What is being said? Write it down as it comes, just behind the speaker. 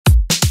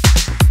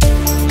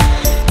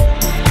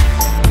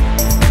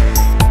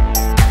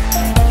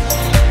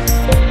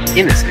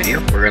In this video,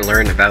 we're going to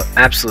learn about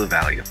absolute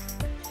value.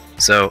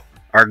 So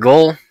our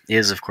goal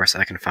is, of course,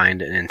 I can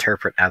find and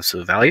interpret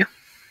absolute value.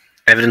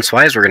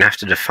 Evidence-wise, we're going to have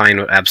to define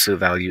what absolute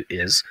value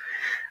is.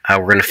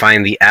 We're going to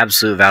find the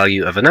absolute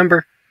value of a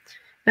number,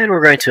 and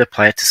we're going to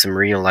apply it to some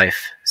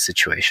real-life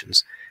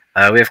situations.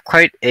 We have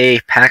quite a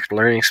packed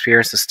learning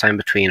experience this time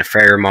between a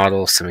Freyr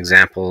model, some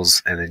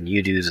examples, and then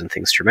you-dos and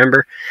things to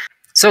remember.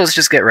 So let's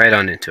just get right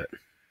on into it.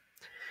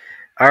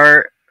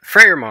 Our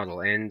Freyr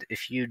model, and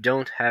if you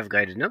don't have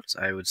guided notes,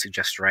 I would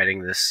suggest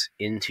writing this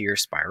into your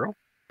spiral.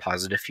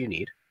 Pause it if you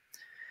need.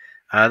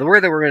 The word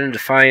that we're going to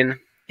define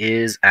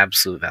is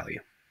absolute value.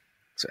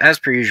 So as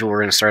per usual, we're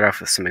going to start off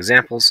with some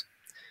examples.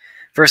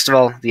 First of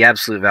all, the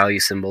absolute value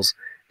symbols.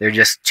 They're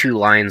just two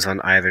lines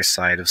on either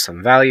side of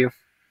some value.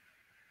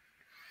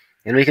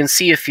 And we can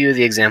see a few of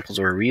the examples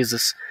where we use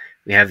this.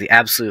 We have the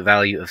absolute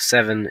value of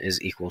 7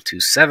 is equal to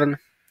 7.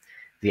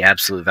 The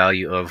absolute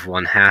value of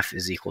 1/2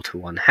 is equal to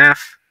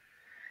 1/2.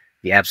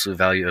 The absolute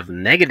value of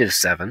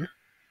 -7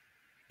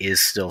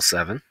 is still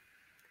 7.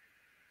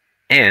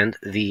 And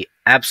the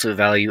absolute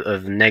value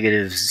of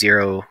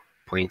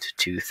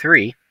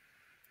 -0.23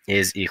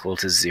 is equal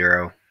to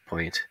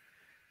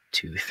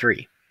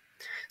 0.23.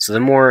 So the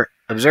more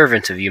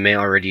observant of you may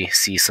already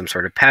see some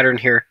sort of pattern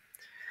here.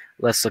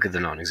 Let's look at the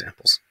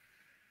non-examples.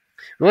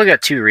 We've only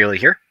got two really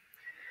here.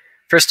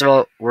 First of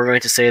all, we're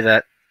going to say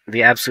that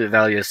the absolute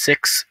value of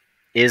 6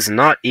 is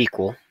not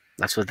equal,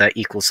 that's what that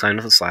equal sign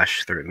with a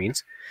slash through it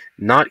means,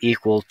 not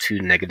equal to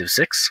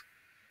 -6.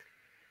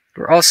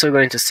 We're also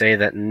going to say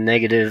that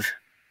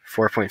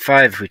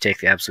 -4.5, if we take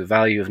the absolute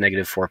value of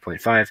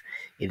 -4.5,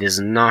 it is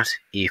not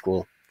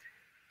equal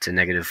to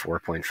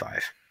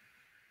 -4.5.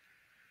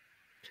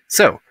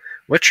 So,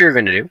 what you're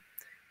going to do,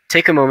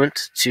 take a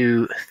moment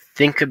to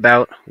think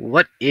about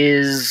what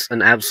is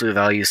an absolute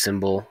value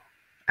symbol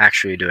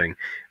actually doing.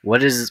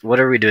 What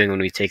are we doing when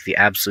we take the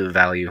absolute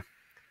value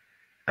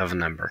of a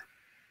number?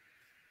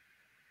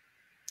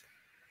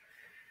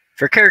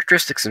 For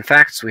characteristics and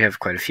facts, we have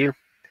quite a few.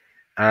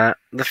 The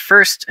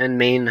first and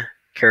main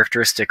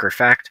characteristic or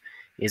fact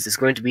is it's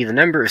going to be the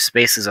number of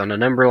spaces on a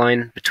number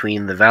line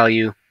between the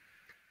value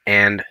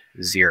and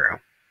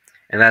 0.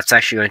 And that's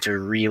actually going to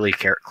really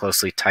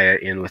closely tie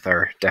it in with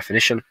our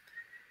definition.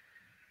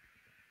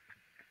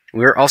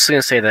 We're also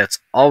going to say that it's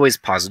always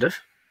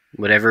positive.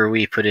 Whatever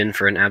we put in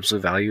for an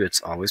absolute value, it's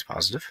always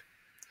positive.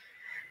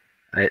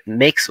 It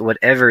makes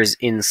whatever is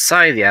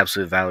inside the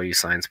absolute value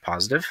signs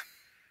positive.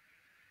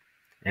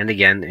 And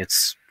again,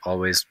 it's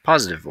always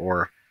positive,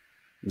 or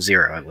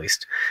 0 at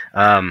least,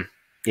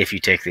 if you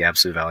take the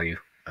absolute value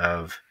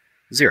of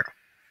 0.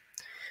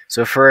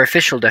 So for our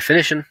official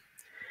definition,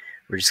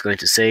 we're just going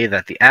to say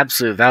that the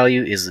absolute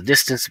value is the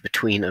distance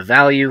between a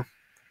value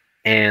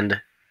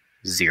and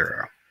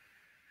 0.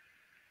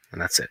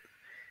 And that's it.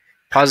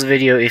 Pause the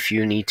video if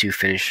you need to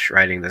finish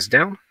writing this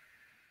down,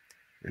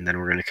 and then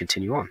we're going to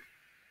continue on.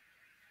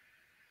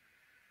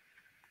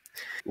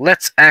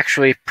 Let's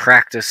actually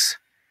practice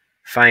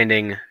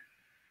finding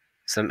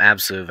some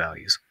absolute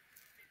values.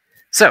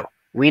 So,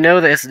 we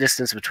know that it's the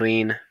distance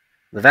between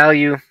the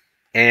value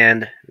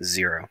and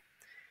 0.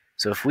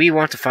 So if we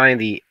want to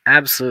find the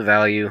absolute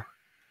value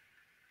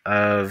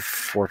of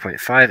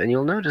 4.5, and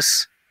you'll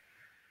notice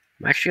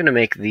I'm actually going to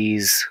make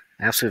these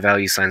absolute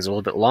value signs a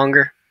little bit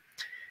longer.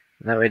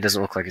 That way it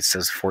doesn't look like it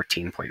says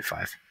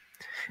 14.5.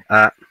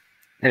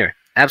 Anyway,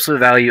 absolute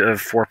value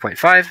of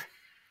 4.5.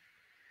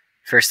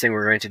 First thing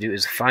we're going to do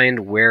is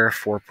find where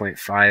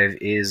 4.5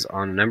 is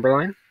on a number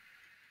line.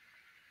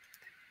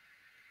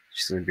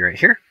 Which is going to be right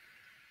here.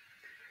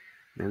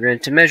 And we're going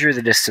to measure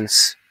the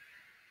distance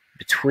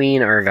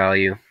between our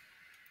value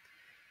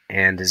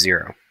and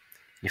 0.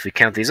 If we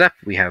count these up,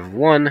 we have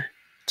 1,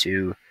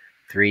 2,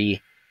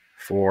 3,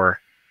 4,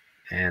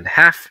 and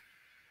half.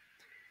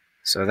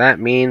 So that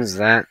means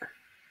that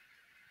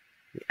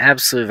the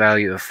absolute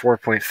value of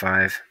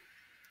 4.5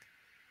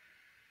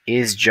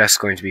 is just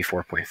going to be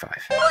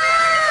 4.5.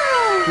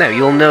 Now,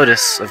 you'll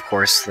notice, of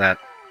course, that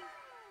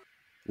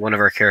one of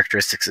our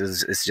characteristics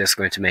is just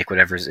going to make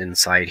whatever's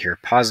inside here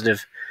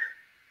positive.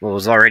 Well, it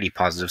was already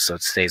positive, so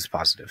it stays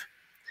positive.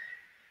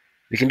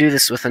 We can do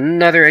this with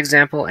another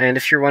example, and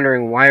if you're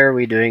wondering why are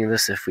we doing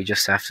this if we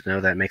just have to know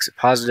that it makes it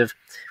positive,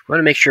 we want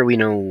to make sure we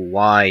know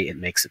why it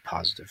makes it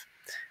positive.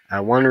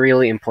 One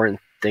really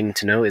important thing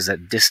to know is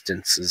that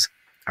distances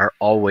are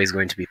always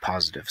going to be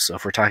positive. So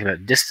if we're talking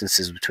about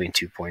distances between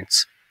 2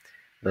 points,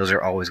 those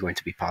are always going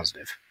to be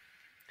positive.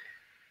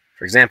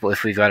 For example,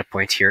 if we've got a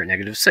point here at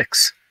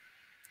 -6,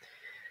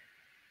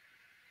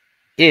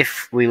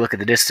 if we look at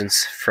the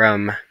distance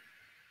from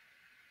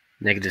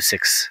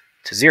 -6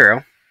 to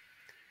 0,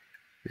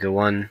 we go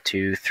 1,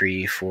 2,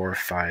 3, 4,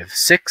 5,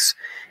 6,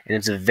 and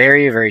it's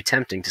very, very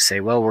tempting to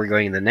say, well, we're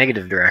going in the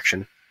negative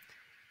direction,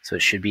 so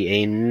it should be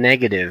a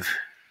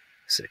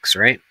 -6,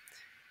 right?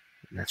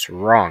 And that's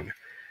wrong.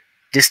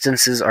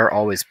 Distances are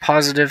always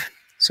positive,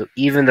 so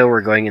even though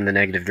we're going in the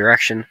negative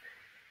direction,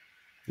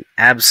 the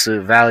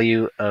absolute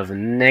value of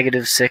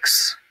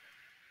 -6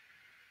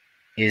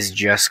 is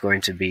just going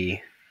to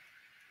be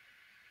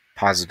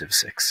positive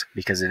 6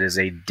 because it is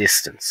a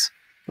distance.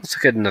 Let's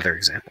look at another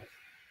example.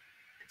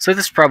 So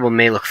this problem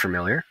may look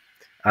familiar.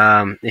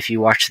 If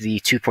you watch the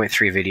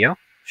 2.3 video, it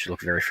should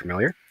look very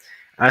familiar.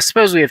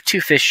 Suppose we have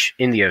two fish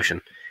in the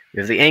ocean. We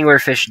have the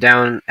anglerfish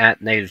down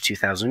at negative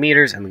 2,000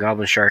 meters and the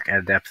goblin shark at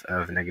a depth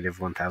of negative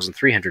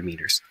 1,300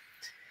 meters.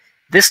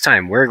 This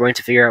time, we're going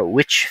to figure out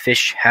which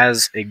fish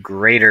has a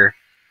greater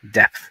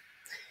depth.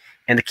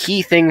 And the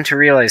key thing to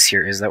realize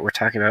here is that we're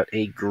talking about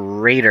a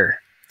greater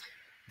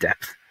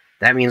depth.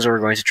 That means we're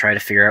going to try to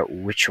figure out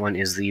which one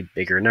is the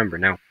bigger number.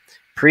 Now,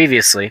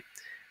 previously,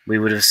 we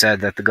would have said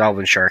that the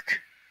goblin shark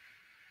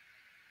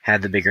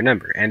had the bigger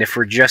number. And if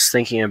we're just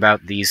thinking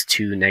about these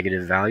two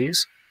negative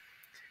values,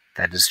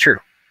 that is true.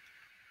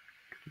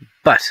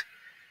 But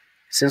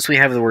since we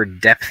have the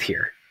word depth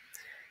here,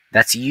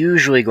 that's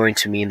usually going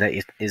to mean that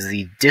it is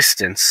the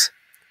distance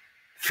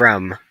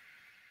from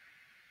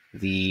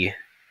the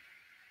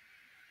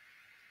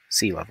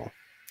sea level.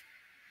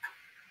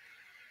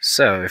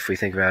 So if we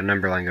think about a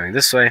number line going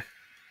this way,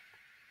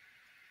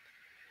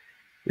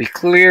 we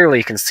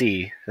clearly can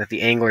see that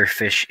the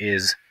anglerfish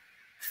is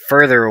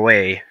further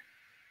away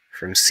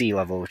from sea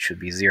level, which would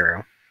be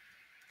 0.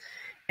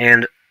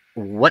 And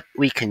what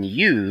we can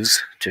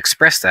use to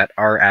express that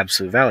are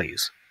absolute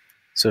values.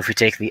 So if we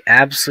take the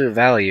absolute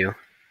value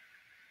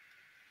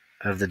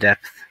of the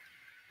depth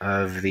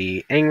of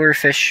the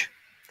anglerfish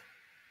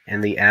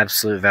and the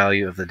absolute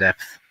value of the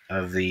depth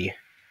of the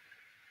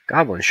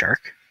goblin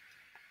shark,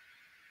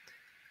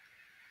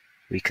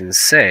 we can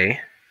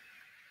say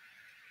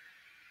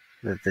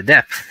that the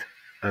depth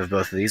of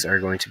both of these are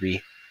going to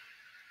be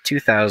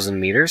 2,000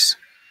 meters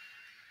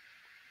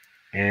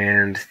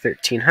and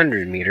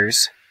 1,300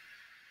 meters,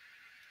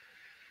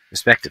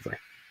 respectively.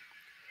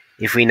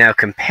 If we now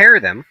compare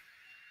them,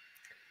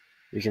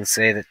 we can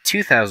say that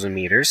 2,000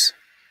 meters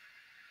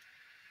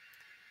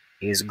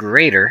is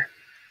greater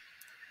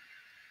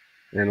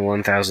than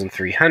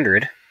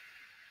 1,300,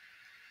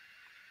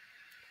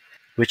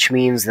 which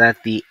means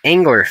that the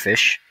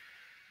anglerfish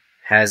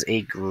has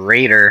a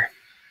greater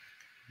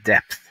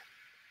depth.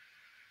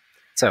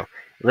 So,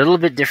 a little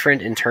bit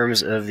different in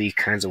terms of the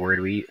kinds of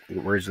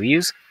words we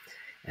use,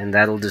 and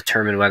that'll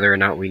determine whether or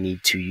not we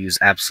need to use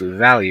absolute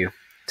value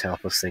to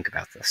help us think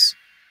about this.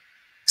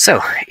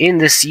 So, in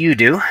this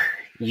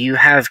you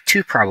have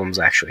two problems,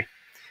 actually.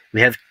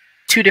 We have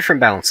two different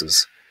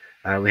balances.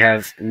 We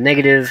have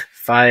negative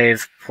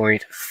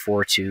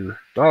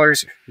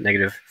 $5.42,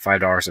 negative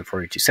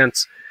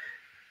 $5.42,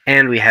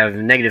 and we have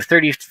negative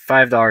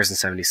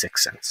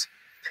 $35.76.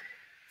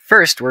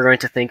 First, we're going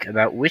to think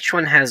about which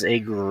one has a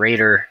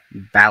greater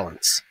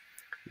balance.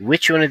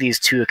 Which one of these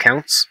two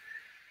accounts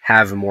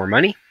have more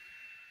money?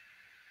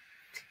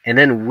 And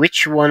then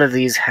which one of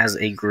these has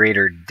a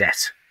greater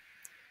debt?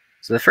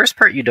 So the first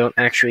part you don't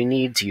actually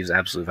need to use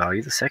absolute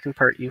value. The second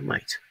part you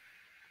might.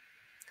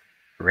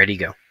 Ready,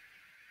 go.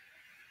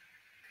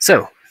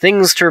 So,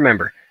 things to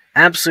remember.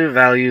 Absolute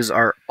values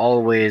are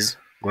always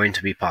going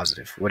to be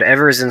positive.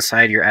 Whatever is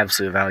inside your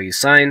absolute value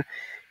sign,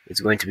 it's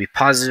going to be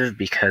positive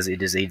because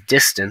it is a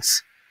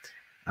distance,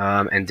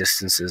 and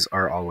distances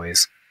are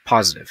always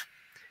positive.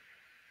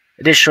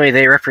 Additionally,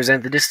 they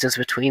represent the distance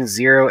between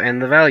 0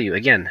 and the value.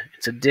 Again,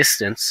 it's a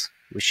distance,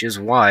 which is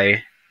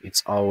why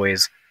it's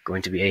always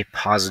going to be a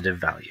positive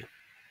value.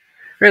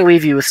 We're going to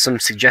leave you with some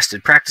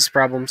suggested practice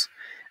problems.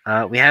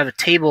 We have a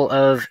table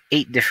of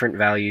 8 different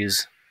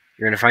values.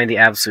 You're going to find the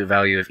absolute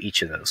value of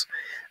each of those.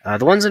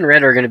 The ones in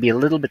red are going to be a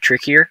little bit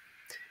trickier,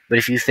 but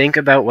if you think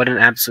about what an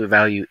absolute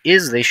value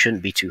is, they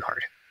shouldn't be too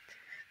hard.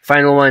 The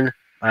final one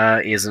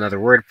is another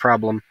word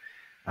problem.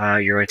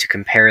 You're going to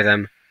compare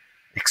them,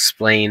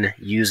 explain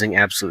using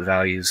absolute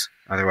values.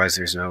 Otherwise,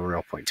 there's no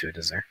real point to it,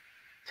 is there?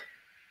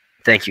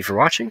 Thank you for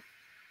watching.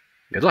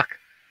 Good luck.